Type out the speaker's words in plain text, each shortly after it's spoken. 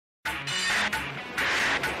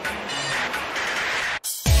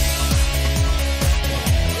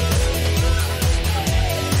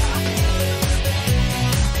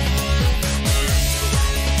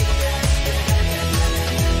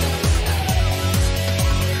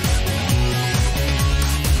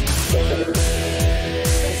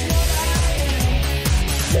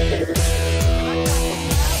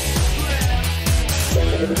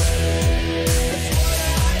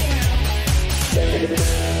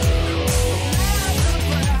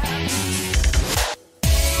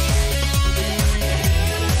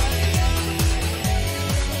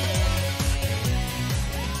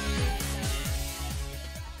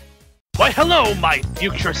Why, hello, my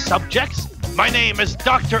future subjects. My name is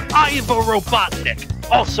Dr. Robotnik,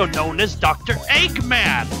 also known as Dr.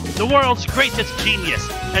 Eggman, the world's greatest genius,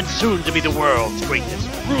 and soon to be the world's greatest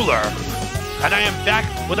ruler. And I am back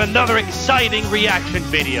with another exciting reaction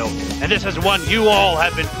video, and this is one you all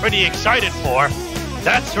have been pretty excited for.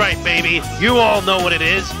 That's right, baby. You all know what it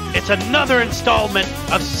is. It's another installment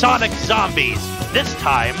of Sonic Zombies. This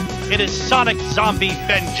time, it is Sonic Zombie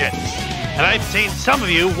Vengeance. And I've seen some of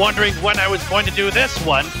you wondering when I was going to do this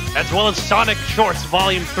one, as well as Sonic Shorts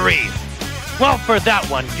Volume 3. Well, for that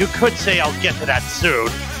one, you could say I'll get to that soon.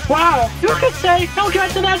 Wow, you could say I'll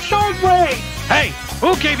get to that shortly! Hey,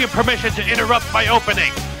 who gave you permission to interrupt my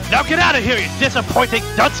opening? Now get out of here, you disappointing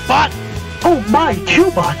dunce-bot! Oh my,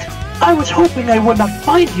 Q-Bot! I was hoping I would not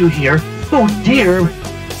find you here. Oh dear.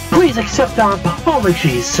 Please accept our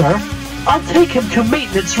apologies, sir. I'll take him to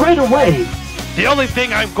maintenance right away. The only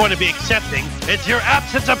thing I'm going to be accepting is your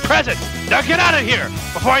absence of presence. Now get out of here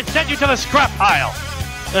before I send you to the scrap pile.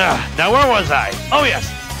 Now where was I? Oh yes,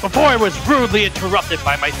 before I was rudely interrupted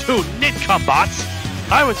by my two nincobots,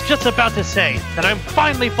 I was just about to say that I'm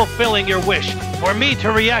finally fulfilling your wish for me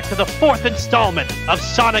to react to the 4th installment of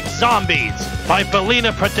Sonic Zombies by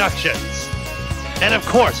Bellina Productions. And of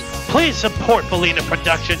course, please support Bellina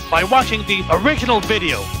Productions by watching the original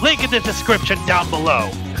video, link in the description down below.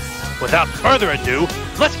 Without further ado,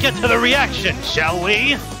 let's get to the reaction, shall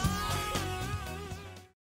we?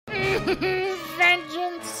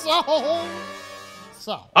 Vengeance soul.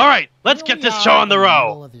 So, alright, let's get this show on the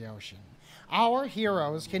road. Of the ocean. Our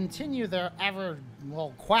heroes continue their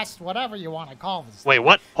quest, whatever you want to call this. Wait,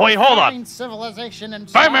 what? Wait, hold on. Civilization and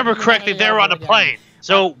if I remember correctly, they were on a plane.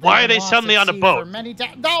 So why are they suddenly on a boat?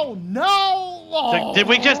 No! Did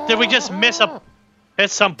we just miss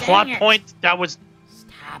some plot point that was?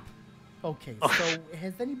 Stop. Okay, so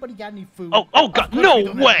has anybody got any food? Oh God,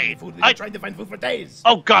 no way! I tried to find food for days.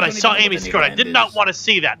 Oh God, I saw Amy's skirt. I did not want to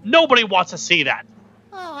see that. Nobody wants to see that.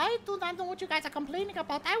 Oh, I do not know what you guys are complaining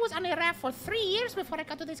about. I was on a raft for 3 years before I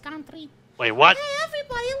got to this country. Wait, what? Hey,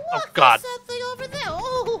 everybody, look! Oh God! There's something over there.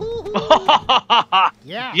 Oh.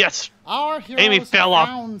 Yeah. Yes. Our heroes Amy fell off.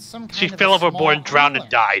 She fell overboard and drowned and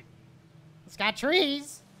died. It's got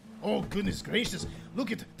trees. Oh goodness gracious!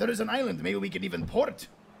 Look it, there is an island. Maybe we can even port.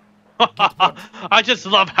 I just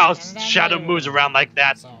love how Shadow moves around like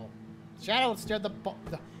that. So, Shadow steered the boat.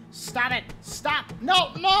 Stop it! Stop!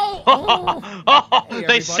 No! No! Hey,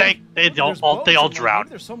 they sank. They all drowned.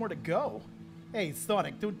 There's somewhere to go. Hey,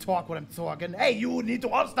 Sonic, don't talk when I'm talking. Hey, you need to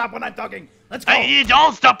all stop when I'm talking. Let's go. Hey, you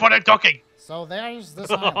don't stop when I'm talking. So there's this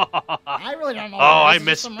island. I really don't know. Oh, I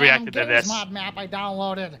misreacted to this. Mod map I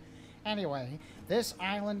downloaded. Anyway, this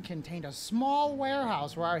island contained a small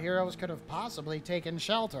warehouse where our heroes could have possibly taken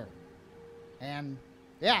shelter. And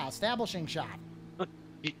yeah, establishing shot.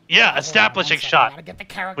 Yeah, establishing shot. Gotta get the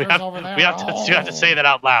characters over there. We have to say that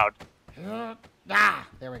out loud. There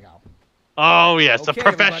we go. Oh yes, the Okay,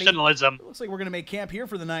 professionalism. Looks like we're gonna make camp here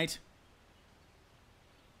for the night.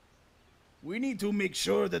 We need to make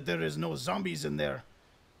sure that there is no zombies in there.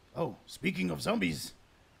 Oh, speaking of zombies,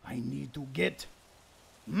 I need to get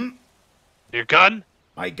Your gun?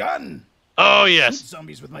 my gun. Oh yes. Shoot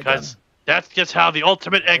zombies with my gun. Because that's just how the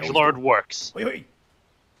ultimate edgelord works. Wait.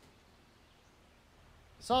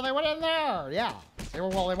 So they went in there, yeah. They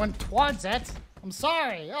went towards it. I'm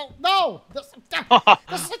sorry. Oh, no! This is like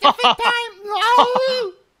the 5th time!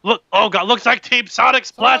 No! Look, oh God, looks like Team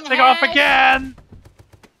Sonic's blasting off again!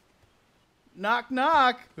 Knock,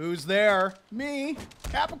 knock. Who's there? Me,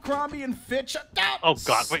 Abercrombie and Fitch. Oh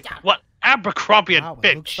God, wait, what? Abercrombie and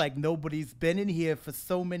Fitch? It looks like nobody's been in here for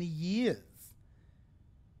so many years.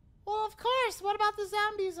 Well, of course. What about the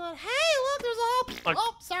zombies? Hey, look, there's a...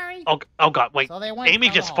 Oh, sorry. Oh God, wait. So they went Amy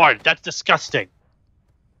just farted. That's disgusting.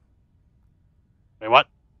 Wait, what?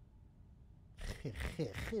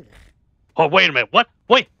 Oh, wait a minute. What?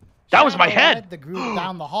 Wait, that was my head. The group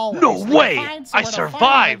down the hallway. No way! I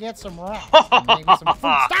survived. Get some rest and maybe some food.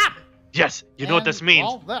 Stop! Yes, you know what this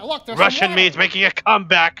means. Well, look, Russian means making a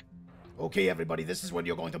comeback. Okay, everybody, this is when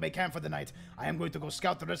you're going to make camp for the night. I am going to go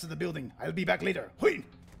scout the rest of the building. I'll be back later. Hui!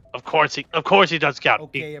 Of course he does scout.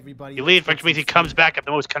 Okay, everybody. He leaves, which means he comes back at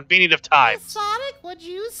the most convenient of times. Sonic, would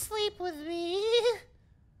you sleep with me?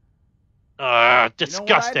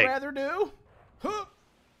 Disgusting. You know what I'd rather do? Huh?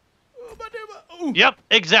 Yep,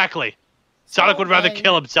 exactly. Sonic would rather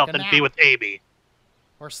kill himself than be with Amy.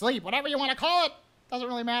 Or sleep, whatever you want to call it. Doesn't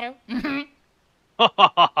really matter. Okay,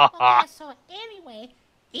 so anyway,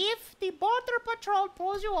 if the border patrol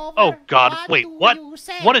pulls you over, oh God, wait, what? You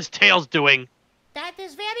say? What is Tails doing? That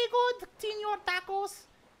is very good, Senor Tacos.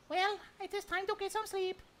 Well, it is time to get some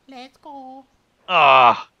sleep. Let's go.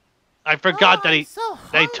 I forgot that I'm so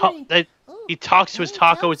hungry. that he talks to his Hey,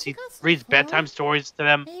 tacos. Jokes, He you got some reads food? bedtime stories to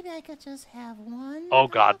them. Maybe I could just have one. Oh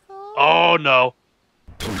God. taco? Oh no.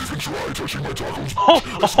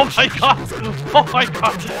 Oh my God. Oh my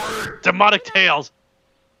God. Demonic Tails.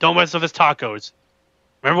 Don't mess with his tacos.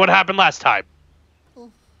 Remember what happened last time?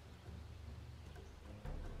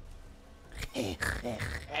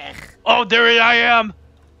 Oh, there I am.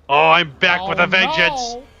 Oh, I'm back with a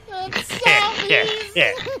vengeance. No. It's zombies.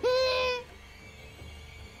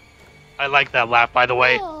 I like that laugh, by the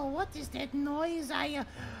way. Oh, what is that noise? Oh,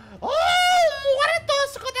 what is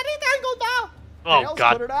this? Oh Tails,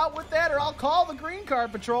 God. put it out with that, or I'll call the green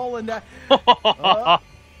card patrol. And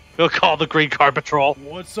We'll call the Green Card Patrol.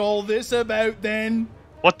 what's all this about then?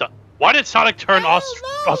 What the? Why did Sonic turn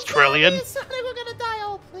Australian? Sonic, we're gonna die.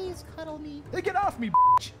 Oh, please cuddle me. Hey, get off me,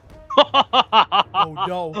 bitch. Oh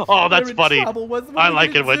no. Oh, that's They're in funny. trouble. What are I we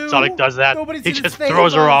like gonna it when do? Sonic does that. Nobody's He gonna just save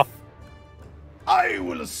throws her us. off. I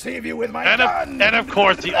will save you with my gun. And of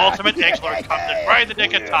course, the ultimate Excellent comes in right in the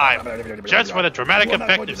nick of time, just for the dramatic You are not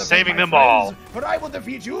effect going to of defeat saving my them all. friends, but I will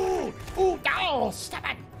defeat you. Ooh, Oh, stop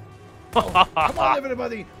it. come on,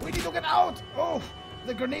 everybody. We need to get out. Oh,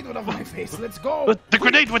 the grenade went off my face. Let's go. The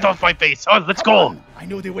grenade went off my face. Oh, let's Come go. on. I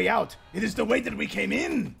know the way out. It is the way that we came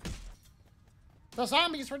in. The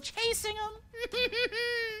zombies were chasing him.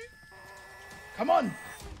 Come on.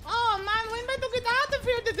 Oh, man, we better get out of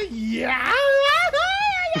here. Yeah.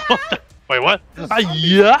 Wait, what? You're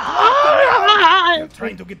Yeah.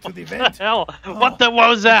 trying to get to the What vent. the hell? What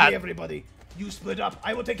was Okay, that? everybody. You split up.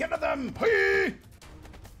 I will take care of them. Hey.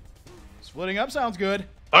 Splitting up sounds good.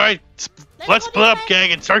 All right, let's split up,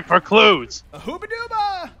 gang, and search for clues. A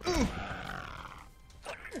hooba-dooba! Ooh.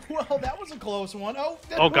 Well, that was a close one. Oh,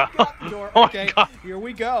 Oh, God. got the door. Oh, my Okay, God. here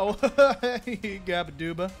we go.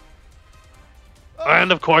 Gabba-dooba.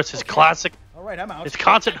 And of course, his classic, All right, I'm out. his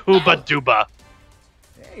constant hooba dooba.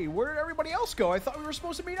 Hey, where did everybody else go? I thought we were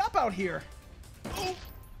supposed to meet up out here.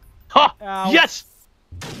 Huh! Ow. Yes!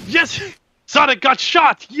 Yes! Sonic got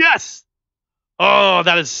shot! Yes! Oh,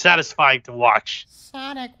 that is satisfying to watch.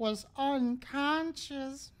 Sonic was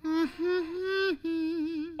unconscious.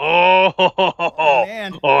 Oh,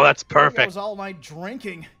 man. oh, that's That perfect. was all my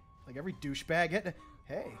drinking. Like every douchebag.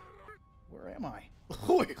 Hey, where am I?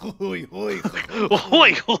 Hoi, hoi, hoi.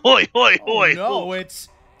 Hoi, hoi, hoi, Oh, hoi. no, it's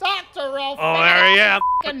Dr. Robotnik. Oh, there I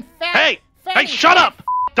am. Fat, Hey! fatty, Hey, shut up!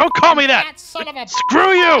 Don't call me that! Fat son of a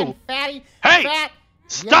Screw you! fatty, Hey! fat.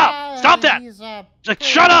 Stop! Yeah, Stop that! he's, Just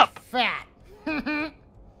shut up! Fat. What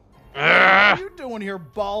are Ugh. you doing here,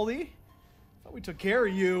 Baldy? Thought we took care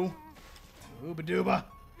of you. Ooba-dooba.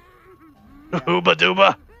 Hooba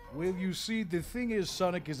dooba. Well, you see, the thing is,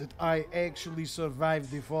 Sonic, is that I actually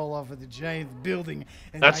survived the fall off of the giant building.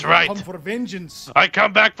 And That's I right. Come for vengeance. I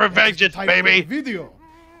come back for That is the vengeance, title of baby. the video.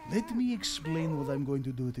 Let me explain what I'm going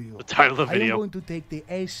to do to you. The title of the I am video. going to take the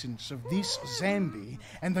essence of this zombie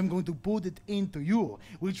and I'm going to put it into you,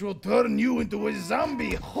 which will turn you into a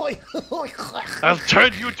zombie. I'll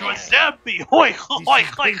turn you to a zombie. Hoi, hoi, This hoi.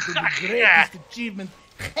 is going to be the greatest achievement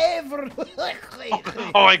ever.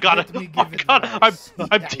 Oh, I got Let it. me Oh, give it God. my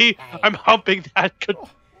I'm humping that.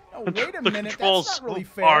 Oh, wait a The minute, controls that's not really so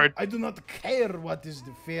fair. hard. I do not care what is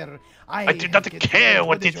the fair. I do not care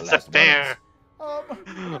what is your the last fair. words?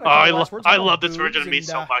 I love this version of me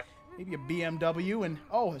so much. Maybe a BMW and,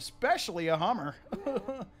 especially a Hummer.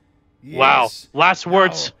 Wow. Yes. Last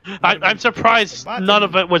words. I'm surprised none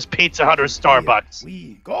of it was Pizza Hut or Starbucks.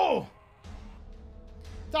 We go.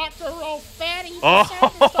 Dr. Robotnik.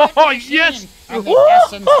 Oh, yes. And the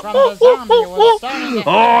essence from the zombie was starting to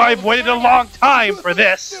Oh, I've waited a long time for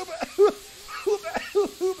this.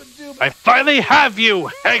 I finally have you,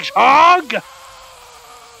 Hedgehog.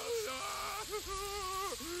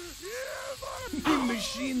 The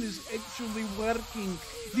machine is actually working.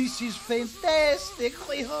 This is fantastic.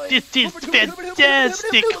 This is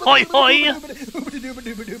fantastic. Hoi, hoi.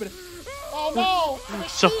 Oh no, the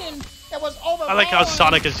So- machine. It was over. I like how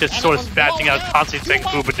Sonic is just sort of spazzing out, constantly saying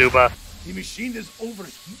Hooba Dooba. The machine is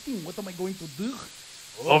overheating. What am I going to do?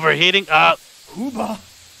 Overheating. Hooba.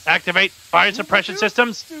 Activate fire suppression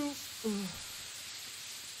systems.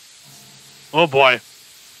 Oh boy.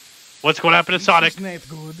 What's going to happen to Sonic? This is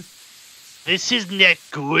not good. This is not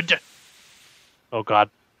good. Oh god.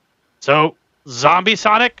 So, zombie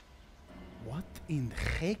Sonic? What in the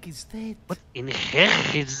heck is that? What in the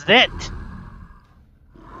heck is that?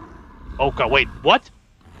 Oh god, wait, what?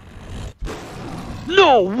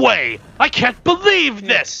 No way! I can't believe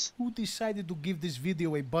this! Who decided to give this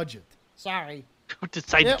video a budget? Sorry. Who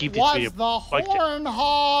decided to It keep this was video? the horn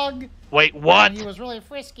hog. Wait, what? And he was really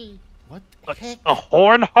frisky. What? A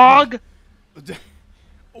horn hog?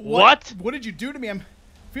 What? What did you do to me? I'm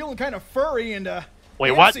feeling kind of furry and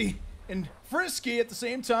Wait, what? antsy and frisky at the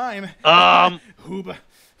same time. Hooba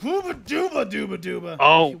dooba dooba dooba.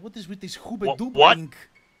 Oh. Hey, what is with this hooba dooba? What? ink?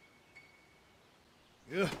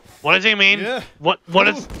 What does he mean? Yeah. What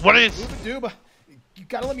is? Hooba dooba. You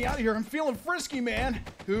gotta let me out of here. I'm feeling frisky, man.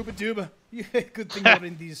 Hooba dooba. Yeah, good thing you're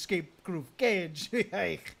in the escape-proof cage.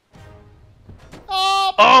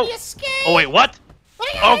 Oh. Oh wait, what?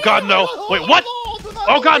 Oh God, no. Wait, what?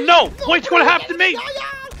 Oh God, no. What's gonna happen to me?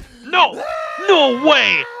 No. No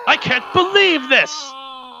way. I can't believe this.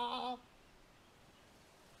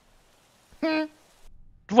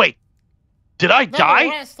 Wait. Did I die? The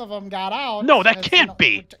rest of them got out. No, that can't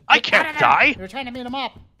be. I can't die. We're trying to beat them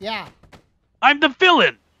up. Yeah. I'm the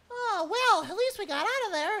villain. Oh, well, at least we got out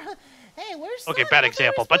of there. Hey, where's Okay, Sonic? bad I thought we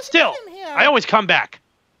example, were but supposed to still, get him here. I always come back.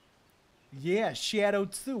 Yeah, Shadow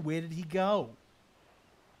too. Where did he go?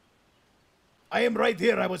 I am right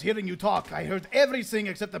here. I was hearing you talk. I heard everything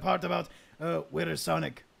except the part about where is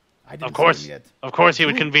Sonic. I didn't see him yet. Of course, he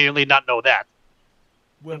would conveniently not know that.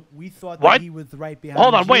 Well, we thought What? that he was right behind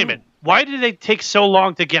Hold on, you. wait a minute. Why did they take so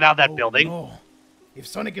long to get out of that Oh, building? No. If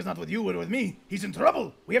Sonic is not with you or with me, he's in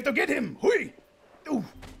trouble. We have to get him. Hui! Ooh.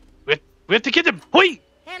 We have to get him. Hui!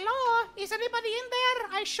 Hello? Is anybody in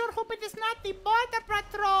there? I sure hope it is not the Border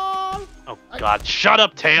Patrol. Oh God! Shut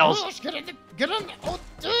up, Tails. Oh, get in. Get in. Oh,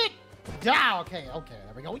 dude. Yeah. Okay. Okay.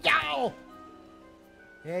 There we go. Yeah.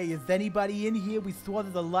 Hey, is anybody in here? We saw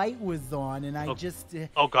that the light was on, and I just...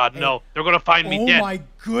 Oh God, no! They're gonna find me dead. Oh my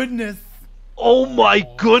goodness! Oh my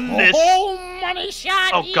goodness! Oh, money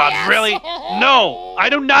shot. Oh God, yes. really? No! I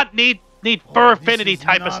do not need fur affinity This is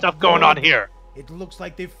type of not stuff going on good. here. It looks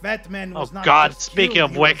like the fat man Oh was not God! just Speaking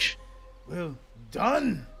killed, of he which, was, well,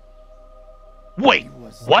 done. wait, He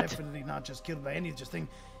was what? definitely not just killed by any just thing.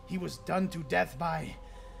 He was done to death by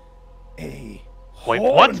a Wait,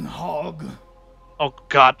 what? hog. Oh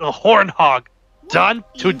God, a horn hog, done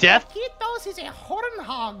to death. Taquitos is a horn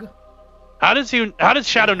hog. How does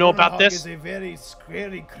Shadow know about this? Is a very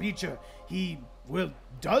scary creature. He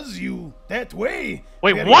does you that way.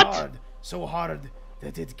 Wait, very what? Hard, so hard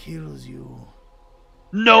that it kills you.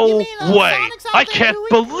 No You mean, way! Sonic's out I there can't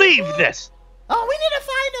doing believe it? this. Oh, we need to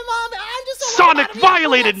find him, I'm just so Sonic worried about him.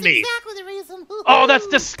 violated That's me. exactly the reason. Oh, that's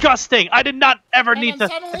disgusting. I did not ever And need then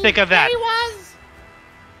to suddenly think of that. He was.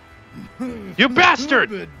 You bastard!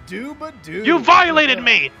 Dooba-doo. You violated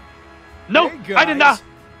me. No, Hey, I did not.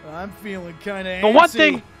 guys, I'm feeling kind of The one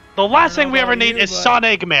thing, the last thing we ever about need you, is but-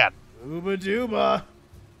 Sonic Eggman. Dooba dooba.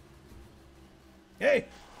 Hey,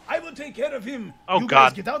 I will take care of him. Oh, you God.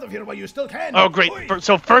 guys get out of here while you still can. Oh great! Oi.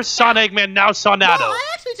 So first Sonic Eggman, now No, Sonado.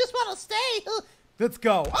 I actually just want to stay. Let's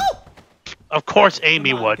go. Oh, Of course,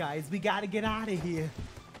 Amy Come on, would. guys, we gotta get out of here.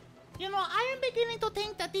 you know, I am beginning to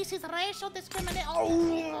think that this is racial discrimination.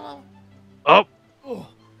 Oh. Oh,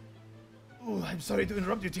 Oh, I'm sorry to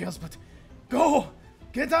interrupt you, Tails, but go,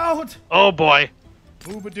 get out. oh boy.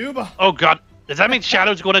 Dooba dooba. Oh God. Does that mean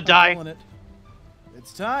Shadow's gonna die? Calling it.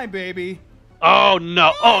 It's time, baby. Oh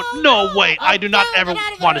no! Oh no! Wait! I do not Get ever out of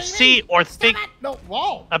here, want to Amy. see or Stop think it. No.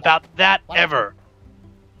 Whoa. about that What? ever.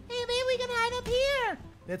 Hey, maybe we can hide up here.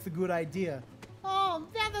 That's a good idea. Oh,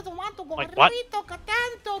 Dad doesn't want to go. Wait, what? Rito,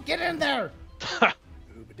 Catanto. Get in there. Dooba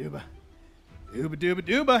dooba. Dooba dooba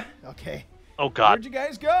dooba. Okay. Oh God. Where'd you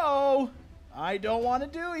guys go? I don't want to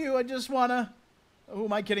do you. I just want to... Who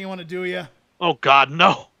am I kidding? I want to do you. Oh God,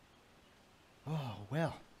 no! Oh,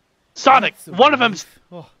 well. Sonic, That's a one of them's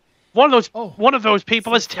relief. Oh, one of those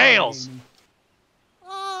people is sorry, Tails. Amy. Oh,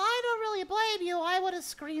 I don't really blame you. I would have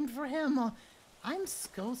screamed for him. I'm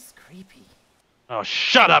so creepy. Oh,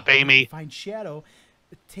 shut up, Amy. Find Shadow.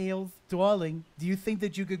 Tails, darling, do you think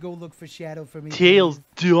that you could go look for Shadow for me? Tails,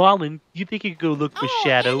 please? darling, you think you could go look for Oh,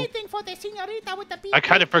 Shadow? anything for the señorita with the big I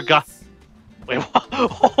kind of forgot. titties. Wait,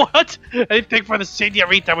 what? Anything for the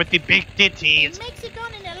señorita with the big In titties?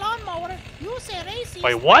 Mexican in a lawnmower, you say racist.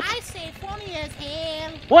 Wait, what? I say funny as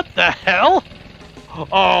hell. What the hell?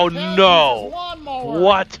 Oh There is his no! lawnmower,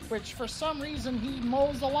 What? Which for some reason he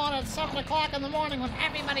mows the lawn at 7 o'clock in the morning when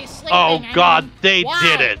everybody's sleeping. Oh I God, mean, they why?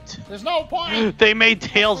 did it! There's no point. They made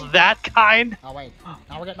Tails that kind? Oh wait,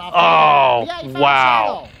 now we're getting off. Oh, Yeah, he found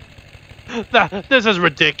wow. Shadow. This is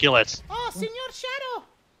ridiculous. Oh, Senor Shadow.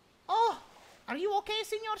 Oh, are you okay,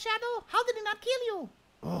 Senor Shadow? How did he not kill you?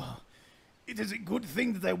 Oh, it is a good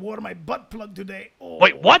thing that I wore my butt plug today. Oh.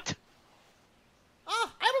 Wait, what?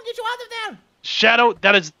 Oh, I will get you out of there. Shadow,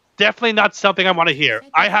 that is definitely not something I want to hear.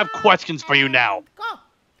 I have questions for you now. Go.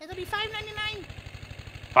 It'll be $5.99.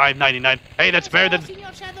 $5.99. Hey, that's better than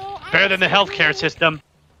Senor Shadow. I better than the will see healthcare you. system.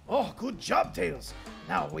 Oh, good job, Tails.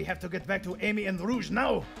 Now we have to get back to Amy and Rouge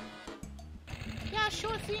now. Yeah,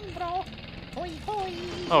 sure thing, bro. Hoi hoi.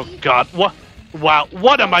 Oh God, what? Wow,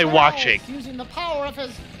 what am I watching? Using the power of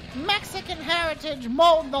his Mexican heritage,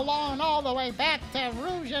 mowed the lawn all the way back to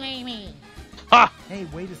Rouge and Amy. Ha! Hey,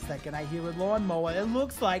 wait a second. I hear a lawnmower. It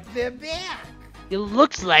looks like they're back. It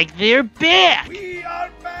looks like they're back. We are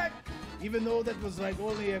back. Even though that was like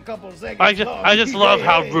only a couple seconds. I just love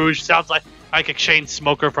how Rouge sounds like a chain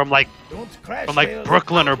smoker from like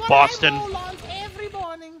Brooklyn or Boston. I mow lawns every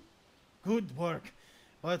morning. Good work.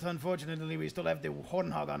 But unfortunately, we still have the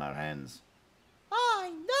Hornhog on our hands.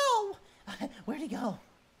 I know. Where'd he go?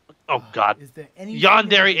 Oh God. Is there any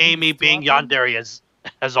Yandere Amy being Yandere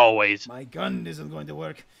as always. My gun isn't going to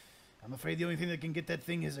work. I'm afraid the only thing that can get that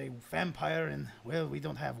thing is a vampire, and, well, we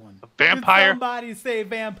don't have one. A vampire? Did somebody say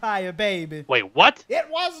vampire, baby? Wait, what? It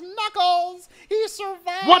was Knuckles. He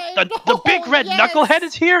survived. What? The big red knucklehead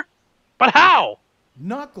is here? But how?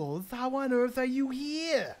 Knuckles, how on earth are you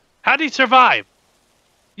here? How did he survive?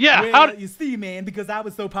 Yeah, Well, how? you see, man, because I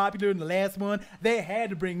was so popular in the last one, they had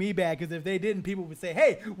to bring me back, because if they didn't, people would say,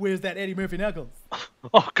 hey, where's that Eddie Murphy Knuckles?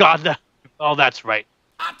 Oh God, oh that's right.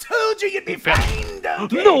 I told you you'd be fine,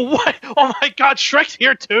 donkey. No way! Oh my God, Shrek's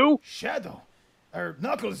here too. Shadow. Or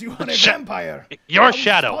Knuckles, you want a Sha- vampire. You're How is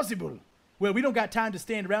Shadow. this possible? Well, we don't got time to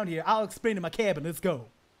stand around here. I'll explain in my cabin. Let's go.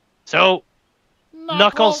 So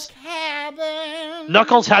Knuckles cabin.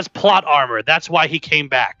 Knuckles has plot armor. That's why he came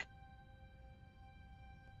back.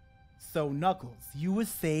 So, Knuckles, you were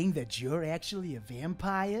saying that you're actually a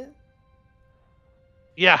vampire?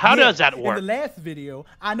 Yeah, how Yeah, does that work? In the last video,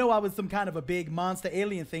 I know I was some kind of a big monster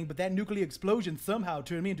alien thing, but that nuclear explosion somehow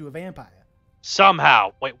turned me into a vampire.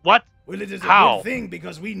 Somehow. Wait, what? Well, it is How? a good thing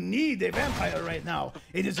because we need a vampire right now.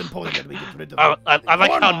 It is important that we get rid of I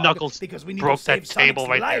like how Hornhog Knuckles because we need broke to save that table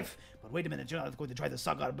Sonic's right there. life. But wait a minute, you're not going to try to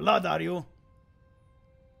suck our blood, are you?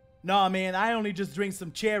 Nah, man, I only just drink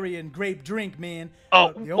some cherry and grape drink, man.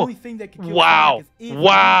 Oh, The only thing that can kill wow, Sonic is if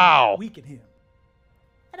wow. we weaken him.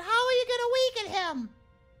 And how are you gonna weaken him?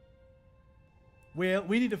 Well,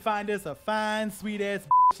 we need to find us a fine, sweet-ass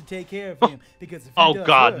to take care of him. Because if he Oh, does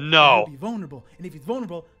God, her, no. he'll be vulnerable. And if he's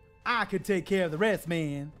vulnerable, I could take care of the rest,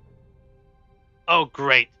 man. Oh,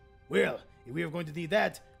 great. Well, if we are going to need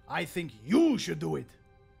that, I think you should do it.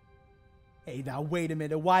 Hey, now, wait a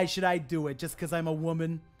minute. Why should I do it? Just because I'm a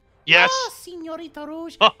woman? Yes. Oh, Senorita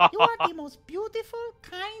Rouge, you are the most beautiful,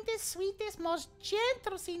 kindest, sweetest, most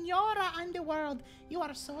gentle senora in the world. You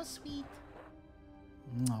are so sweet.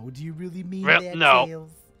 No, do you really mean Well, that, no.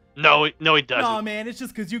 Tails? No, he doesn't. No, man, it's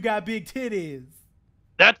just because you got big titties.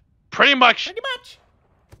 That pretty much. Pretty much.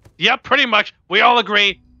 Yep, pretty much. We all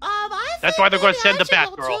agree. That's why they're going to send the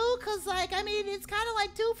Batgirl. Too, cause like I mean, it's kind of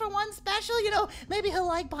like 2 for 1 special. You know, maybe he'll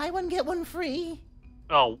like buy one get one free.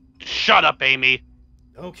 Oh, shut up, Amy.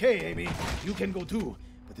 Okay, Amy, you can go too.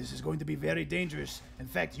 But this is going to be very dangerous. In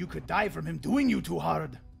fact, you could die from him doing you too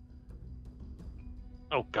hard.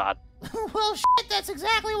 Oh God. Well, shit, that's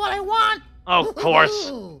exactly what I want. Of course.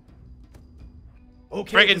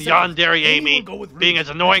 Okay, Friggin' the second, yandere Amy, will go with being Rouge. as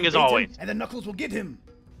annoying Let's as bait him, always. And then Knuckles will get him.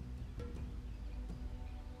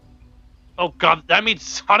 Oh God, that means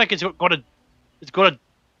Sonic is going to.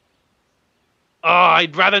 Oh,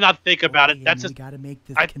 I'd rather not think about it. That's we just. gotta make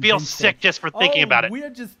this I feel convincing. sick just for thinking about it. We're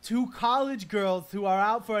just 2 college girls who are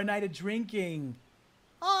out for a night of drinking.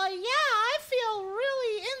 Oh yeah, I feel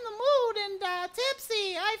really in the mood and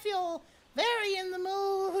tipsy. I feel very in the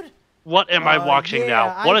mood. What am I watching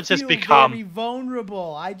now? What has this I become? feel very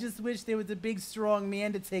vulnerable. I just wish there was a big, strong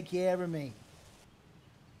man to take care of me.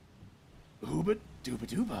 Ooba dooba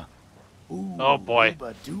dooba. Ooh, Oh, boy.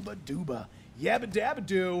 Ooba dooba dooba. Yabba dabba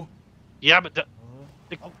doo. Yeah, but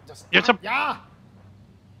you're Yeah.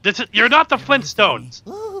 you're not the Flintstones.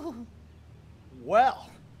 Ooh. Well,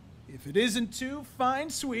 if it isn't 2 fine,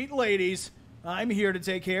 sweet ladies, I'm here to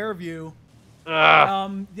take care of you.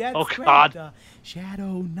 That's Oh, great. God.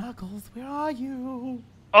 Shadow Knuckles, where are you?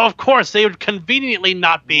 Of course, they would conveniently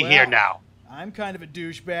not be here Well, now. I'm kind of a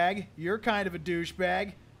douchebag. You're kind of a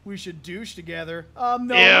douchebag. We should douche together. No,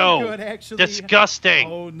 Ew. we're good, actually.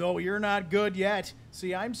 Disgusting. Oh, no, you're not good yet.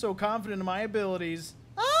 See, I'm so confident in my abilities.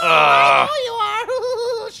 Oh, I know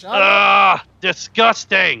you are. Shut up.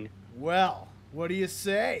 Disgusting. Well, what do you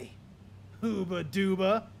say? Hooba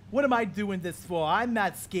dooba. What am I doing this for? I'm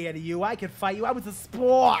not scared of you. I could fight you. I was a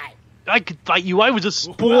spy. I could fight you. I was a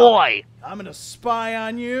spy. Well, I'm gonna spy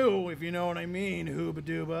on you, if you know what I mean, Hooba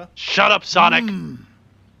dooba. Shut up, Sonic.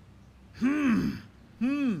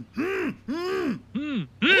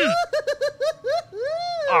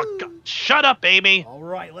 Oh, God. Shut up, Amy. All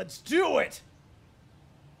right, let's do it.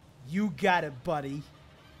 You got it, buddy.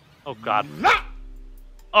 Oh, God.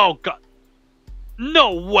 Oh, God.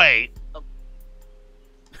 No way.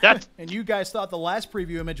 That's. And you guys thought the last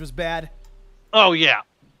preview image was bad. Oh yeah.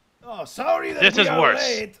 Oh, sorry that This we is are worse.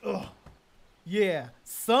 late. Ugh. Yeah,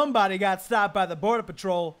 somebody got stopped by the border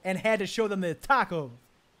patrol and had to show them their tacos.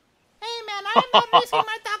 Hey, man, I'm not risking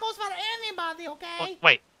my tacos for anybody, okay?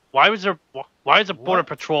 Wait. Why is there border What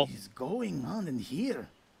patrol? is going on in here?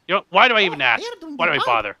 You know, why do I even Oh, ask? they're doing Why do I the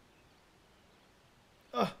bother?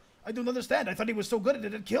 I don't understand. I thought he was so good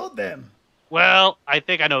at it killed them. Well, I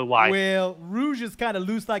think I know why. Well, Rouge is kind of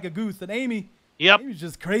loose like a goose, and Amy's Yep.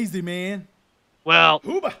 just crazy, man. Well,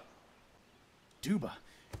 Hooba. Duba,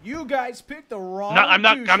 you guys picked the wrong no, I'm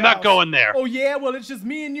not. douche I'm not house. going there. Oh yeah, well it's just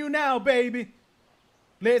me and you now, baby.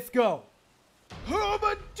 Let's go.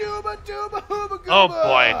 Hooba dooba dooba hooba gooba. Oh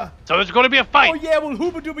boy. So there's going to be a Oh fight. yeah, well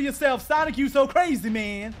hooba dooba yourself, Sonic. You so crazy,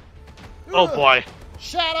 man. Oh boy.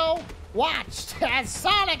 Shadow watched as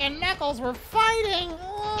Sonic and Knuckles were fighting.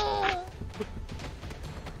 Oh.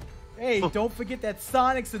 Hey, don't forget that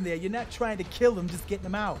Sonic's in there. You're not trying to kill him, just getting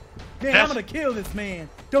him out. Man, I'm That's- gonna kill this man.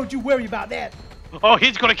 Don't you worry about that. Oh,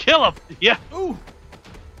 he's going to kill him. Yeah. Ooh.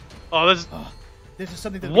 Oh, this. This is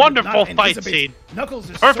something that Wonderful we did not fight anticipate. scene. Knuckles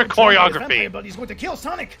is Perfect so charmed by his choreography. vampire, but he's going to kill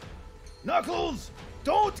Sonic. Knuckles,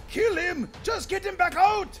 don't kill him. Just get him back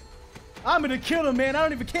out. I'm gonna kill him, man. I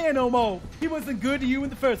don't even care no more. He wasn't good to you in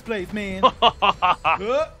the first place, man.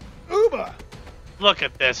 Uber. Look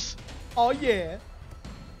at this. Oh yeah.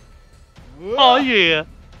 Oh yeah.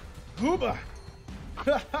 Uber.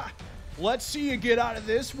 Let's see you get out of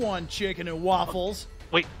this one, chicken and waffles.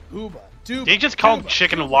 Wait. Uber. Did you just call them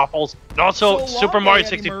chicken and waffles? And also So Super long, Mario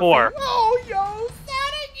Eddie 64. Murphy. Oh, yo,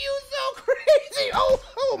 Sonic, you so crazy.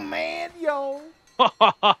 Oh, man, yo.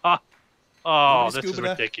 Oh, Let me this is scuba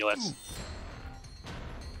da. ridiculous.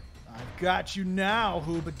 I've got you now,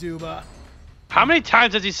 Hooba Dooba. How many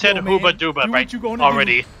times has he said Yo, man, Hooba Dooba do right what you gonna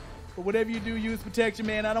already? do. But whatever you do, use protection,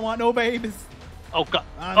 man. I don't want no babies. Oh god.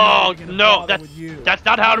 I'm Oh not gonna no, bother that's with you. that's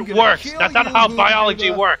not how I'm it gonna works. kill That's not you, how Hooba biology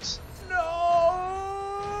Dooba. works. No.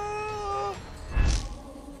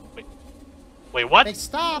 Wait, what? They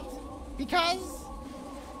stopped because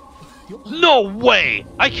No way!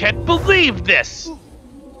 I can't believe this!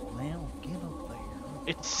 Now, get up there.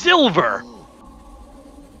 It's Silver!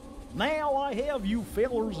 Now I have you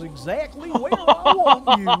fellers exactly where I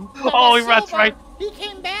want you. Oh, that's Silver, right. He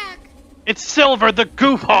came back. It's Silver, the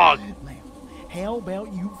goof hog! Now, how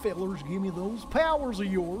about you fellers give me those powers of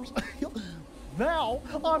yours? Now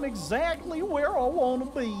I'm exactly where I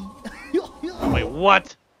want to be. Wait,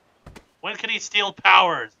 what? When can he steal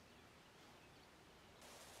powers?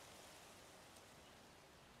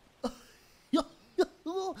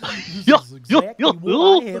 This is exactly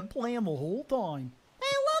what I had planned the whole time.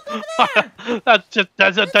 Hey, look over there.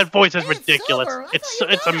 that voice is It's ridiculous. Silver. I It's thought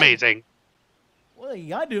you it's died. amazing. Well,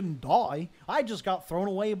 I didn't die. I just got thrown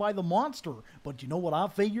away by the monster. But you know what I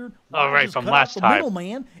figured? Oh, I'll right, just from cut last out the time.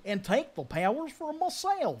 middleman and take the powers for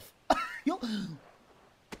myself. Yo,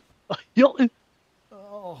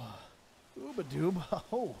 Ooba doob.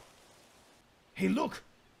 Oh. Hey, look.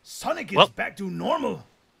 Sonic is Well- back to normal.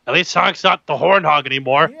 at least Sonic's not the horn hog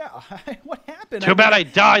anymore. Yeah, what happened? Too bad I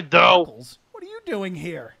died, though. Knuckles, what are you doing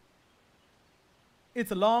here?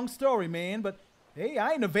 It's a long story, man, but hey,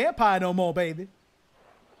 I ain't a vampire no more, baby.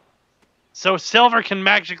 So Silver can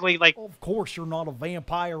magically, like... Of course you're not a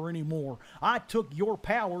vampire anymore. I took your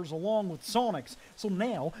powers along with Sonic's. So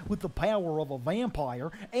now, with the power of a vampire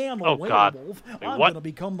and a Oh, God. werewolf, Wait, I'm what? going to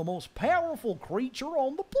become the most powerful creature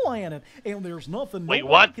on the planet. And there's nothing Wait,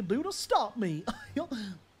 nobody what? can do to stop me.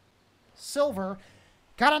 Silver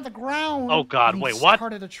got on the ground. Oh, God, and he wait, what?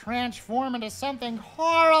 Started to transform into something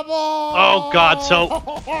horrible. Oh, God, so...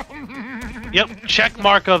 Yep, check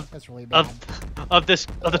mark of That's really bad. of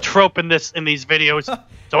the trope in these videos.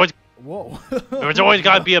 It's always Whoa. there's always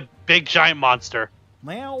got to be a big giant monster.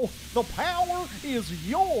 Now, the power is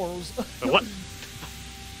yours. Wait, what?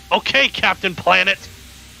 Okay, Captain Planet.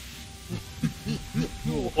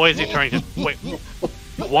 What is he trying to? Wait,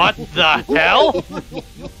 what the hell?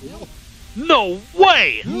 No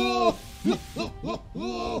way!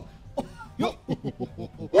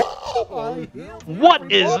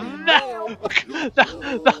 What is that?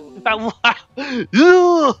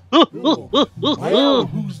 Well,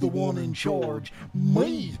 who's the one in charge?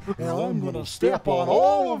 Me. And I'm gonna step on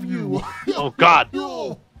all of you. Oh God!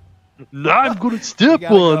 I'm gonna step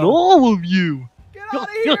gotta on go. all of you. Get out of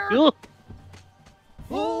here!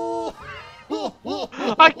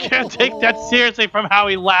 I can't take that seriously from how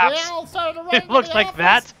he They laughs. all started to run It into looks the like office.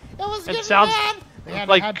 that. It was It getting sounds bad. They had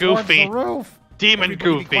to like head towards Goofy. the roof. Demon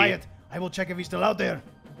Everybody be Goofy. quiet. I will check if he's still out there.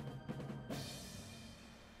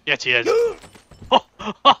 Yes, he is. Yes, he's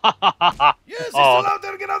Oh. still out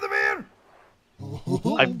there. Get out of here.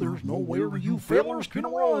 There's nowhere you fellers can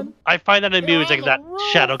run. I find that amusing that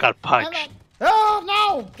Shadow got punched. Oh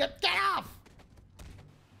no! Get off!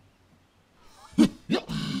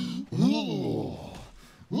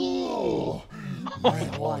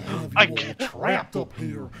 I have you all trapped up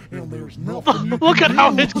here, and there's nothing you Look can at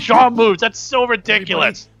how do. his jaw moves. That's so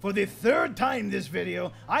ridiculous. For the third time this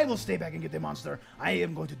video, I will stay back and get the monster. I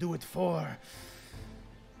am going to do it for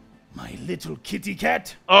my little kitty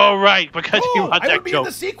cat. Oh, right, because you want I will that be in joke.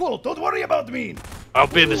 the sequel. Don't worry about me. I'll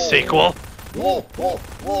be in the sequel. Whoa, whoa,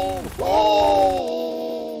 whoa,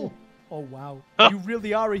 whoa. Oh, wow. You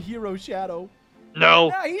really are a hero, Shadow. No,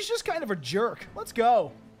 Nah, he's just kind of a jerk. Let's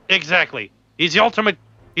go. exactly. He's the ultimate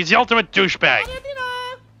douchebag.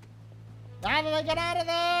 How did I get out of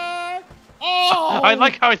there? Oh! I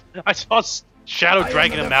like how I saw Shadow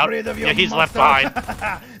dragging him out. Yeah, he's left behind.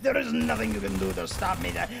 There is nothing you can do to stop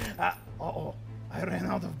me. Uh-oh, I ran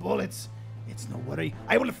out of bullets. It's no worry.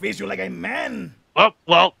 I will face you like a man. Oh,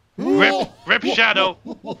 well, rip Shadow.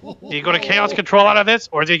 Are you going to chaos control out of this,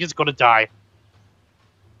 or is he just going to die?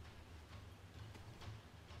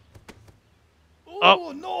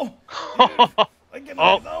 Oh, no. I get Oh.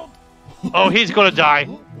 out. Oh, he's going to die.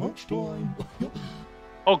 Lunchtime.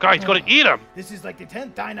 Oh, God, he's going to eat him. This is like the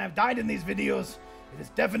 10th time I've died in these videos. It is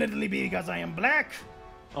definitely because I am black.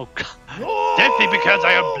 Oh, God. No! Definitely because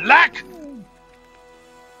I am black.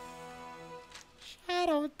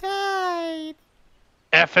 Shadow died.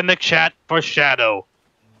 F in the chat for Shadow.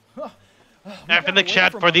 F in the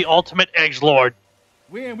chat for the ultimate edgelord.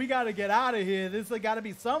 We gotta get out of here. There's gotta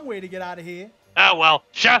be some way to get out of here. Oh, well,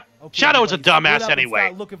 Okay, Shadow's a everybody, split dumbass up and anyway.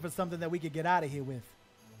 start looking for something that we could get out of here with.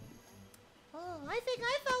 Oh, I think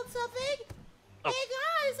I found something. Oh. Hey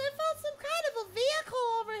guys, I found some kind of a vehicle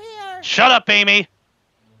over here. Shut up, Amy.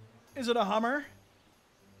 Is it a Hummer?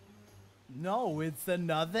 No, it's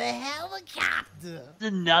another helicopter.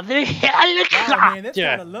 Another Wow, helicopter. man, that's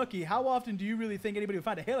kind of lucky. How often do you really think anybody would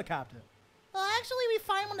find a helicopter? Well, actually, we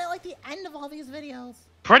find one at like the end of all these videos.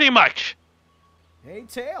 Pretty much. Hey,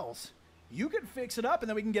 Tails, you can fix it up and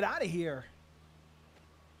then we can get out of here.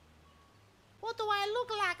 What do I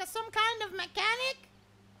look like? Some kind of mechanic?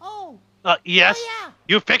 Oh. Yes. Oh, yeah.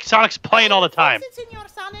 You fix Sonic's plane all the time. Fix it, Senor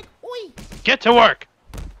Sonic. Oi. Get to work.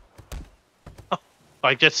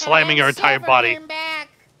 Like just slamming your And entire Silver body. came back.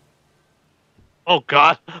 Oh,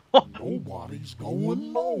 God. Nobody's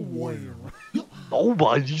going nowhere.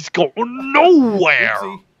 Nobody's going nowhere.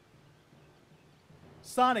 Oopsie.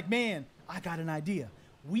 Sonic, man, I got an idea.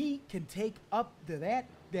 We can take up to that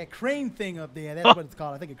crane thing up there. That's what it's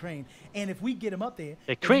called. I think a crane. And if we get him up there, The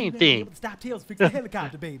then crane we're gonna be thing. able to stop Tails, fix the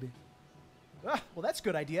helicopter, baby. Well, that's a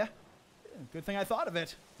good idea. Good thing I thought of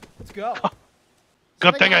it. Let's go.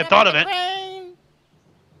 Good thing I thought of it. Rain.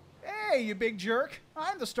 Hey, you big jerk!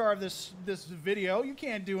 I'm the star of this video. You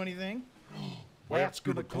can't do anything. That's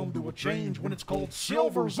gonna come to a change when it's called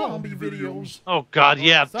Silver Zombie Videos. Oh, God,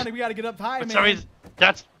 yeah. Sonic, we gotta get up high, For man. some reason,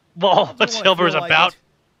 that's well, what That's Silver is feel like about. it,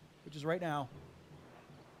 which is right now.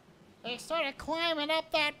 They started climbing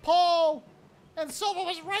up that pole, and Silver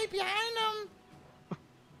was right behind them.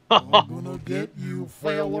 I'm gonna get you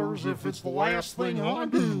fellers if it's the last thing I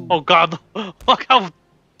do. Oh, God. Look how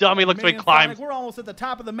dumb he looks when he Man, climbs. Sonic, we're almost at the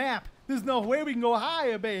top of the map. There's no way we can go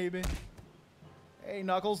higher, baby. Hey,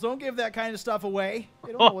 Knuckles, don't give that kind of stuff away.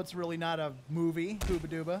 They don't know it's really not a movie, Hooba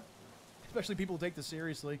Dooba. Especially people who take this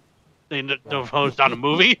seriously. They know it's not a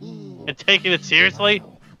movie. And taking it seriously.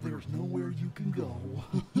 There's nowhere you can go.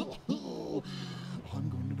 I'm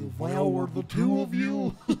going to devour the two of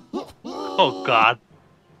you. Oh, God.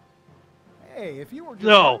 Hey, if you were just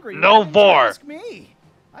No, hungry, no why didn't you more. ask me?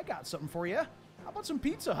 I got something for you. How about some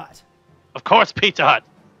Pizza Hut? Of course, Pizza Hut.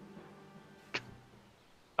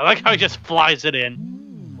 I like how he just flies it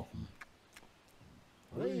in.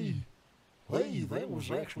 Hey, that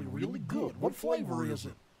was actually really good. What flavor is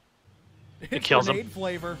it? It's kills him. grenade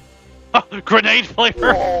flavor. Grenade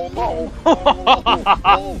flavor. Oh,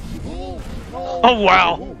 Oh,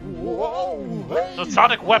 wow. Whoa, hey, So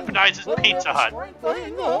Sonic weaponizes Pizza Hut. strength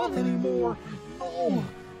ain't on anymore. No.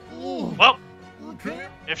 Well, I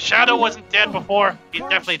can't if Shadow wasn't dead before, he's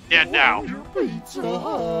definitely dead now. your Pizza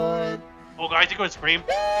Hut. Oh, guys, you gonna scream?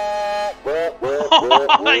 Yes!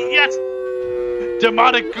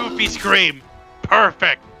 Demonic Goofy scream.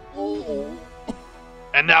 Perfect.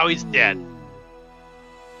 And now he's dead.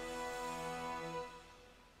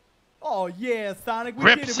 Oh, yeah, Sonic. We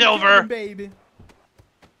Rip did it. We Silver. killed him, baby.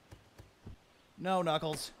 No,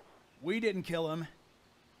 Knuckles. We didn't kill him.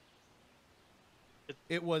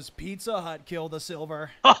 It was Pizza Hut killed the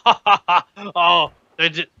Silver. Oh, they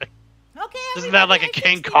just, Okay, isn't that like a everybody,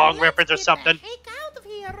 King let's Kong get reference or the something? heck out of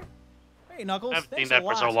here. Hey, Hey, Knuckles. I haven't seen Thanks a that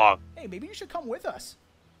for so lot. long. Hey, maybe you should come with us.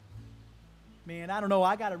 Man, I don't know.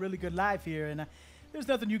 I got a really good life here, and there's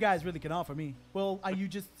nothing you guys really can offer me. Well, are you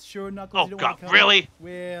just sure, Knuckles? Oh, you don't God, want to come? really?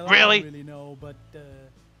 Well, Really? I don't really know, but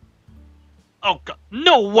Oh, God.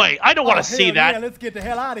 No way. I don't want to see hell that. Yeah, let's get the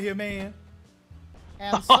hell out of here, man.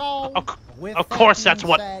 And so, with Of that course, that's being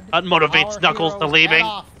what said, motivates our Knuckles to heroes leaving. head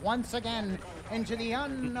off once again into the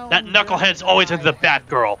unknown. That knucklehead's always into the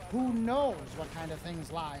Batgirl. Who knows what kind of things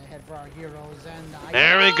lie ahead for our heroes? And I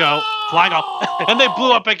There we go. Flying off. And they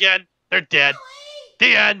blew up again. They're dead.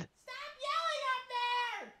 The end. Stop yelling up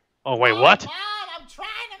there! Oh, wait, what? Mom, I'm trying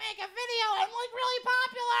to make a video and look really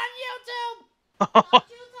popular on YouTube. Don't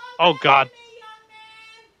you talk Oh, back God. to me, young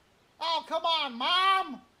man. Oh, come on, Mom!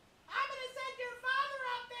 I'm gonna send your father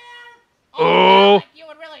up there. Oh. Like you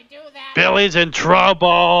would really do that. Billy's in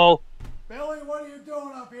trouble. Billy, what are you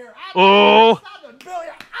doing up here? Oh. Stop it, Billy!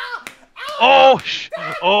 Ow!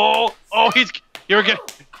 Oh, you're getting,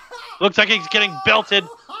 looks like he's getting belted.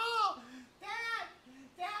 Oh, Dad,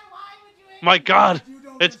 why would you? My God. You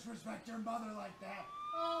don't It's disrespect your mother like that.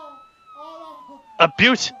 Oh,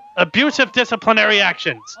 abusive disciplinary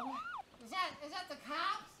actions. is that the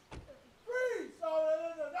cops? Freeze!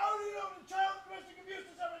 Child domestic abuse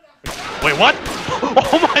is everything. Wait, what?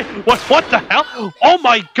 Oh my, what the hell? Oh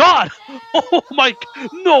my God. Oh my,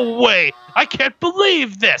 no way. I can't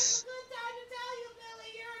believe this. Good time to tell you, Billy,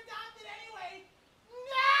 you're adopted anyway.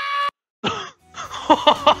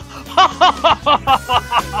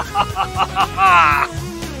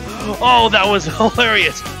 Oh, that was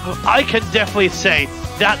hilarious. I can definitely say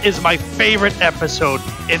that is my favorite episode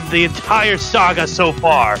in the entire saga so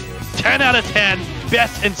far. 10 out of 10,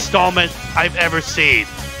 best installment I've ever seen.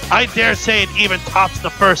 I dare say it even tops the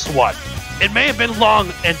first one. It may have been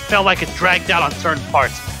long and felt like it dragged out on certain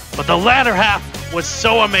parts, but the latter half was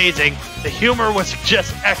so amazing. The humor was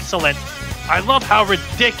just excellent. I love how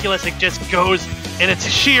ridiculous it just goes in its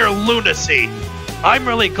sheer lunacy. I'm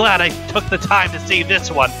really glad I took the time to see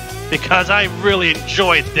this one because I really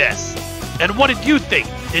enjoyed this. And what did you think?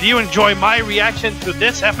 Did you enjoy my reaction to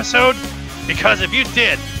this episode? Because if you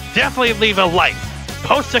did, definitely leave a like,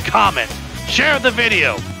 post a comment, share the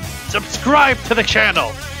video, subscribe to the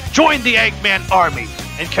channel, join the Eggman army,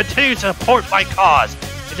 and continue to support my cause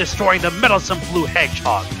in destroying the meddlesome blue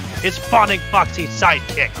hedgehog, his fawning foxy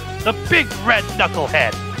sidekick, the big red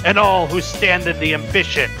knucklehead, and all who stand in the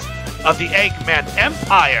ambitions of the Eggman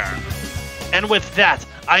Empire. And with that,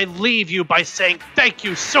 I leave you by saying thank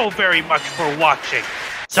you so very much for watching.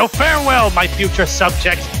 So farewell, my future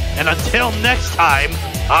subjects, and until next time,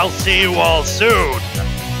 I'll see you all soon.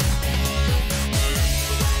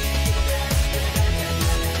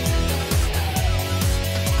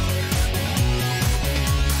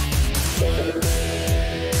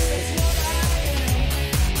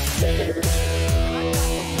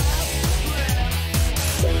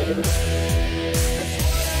 Thank you.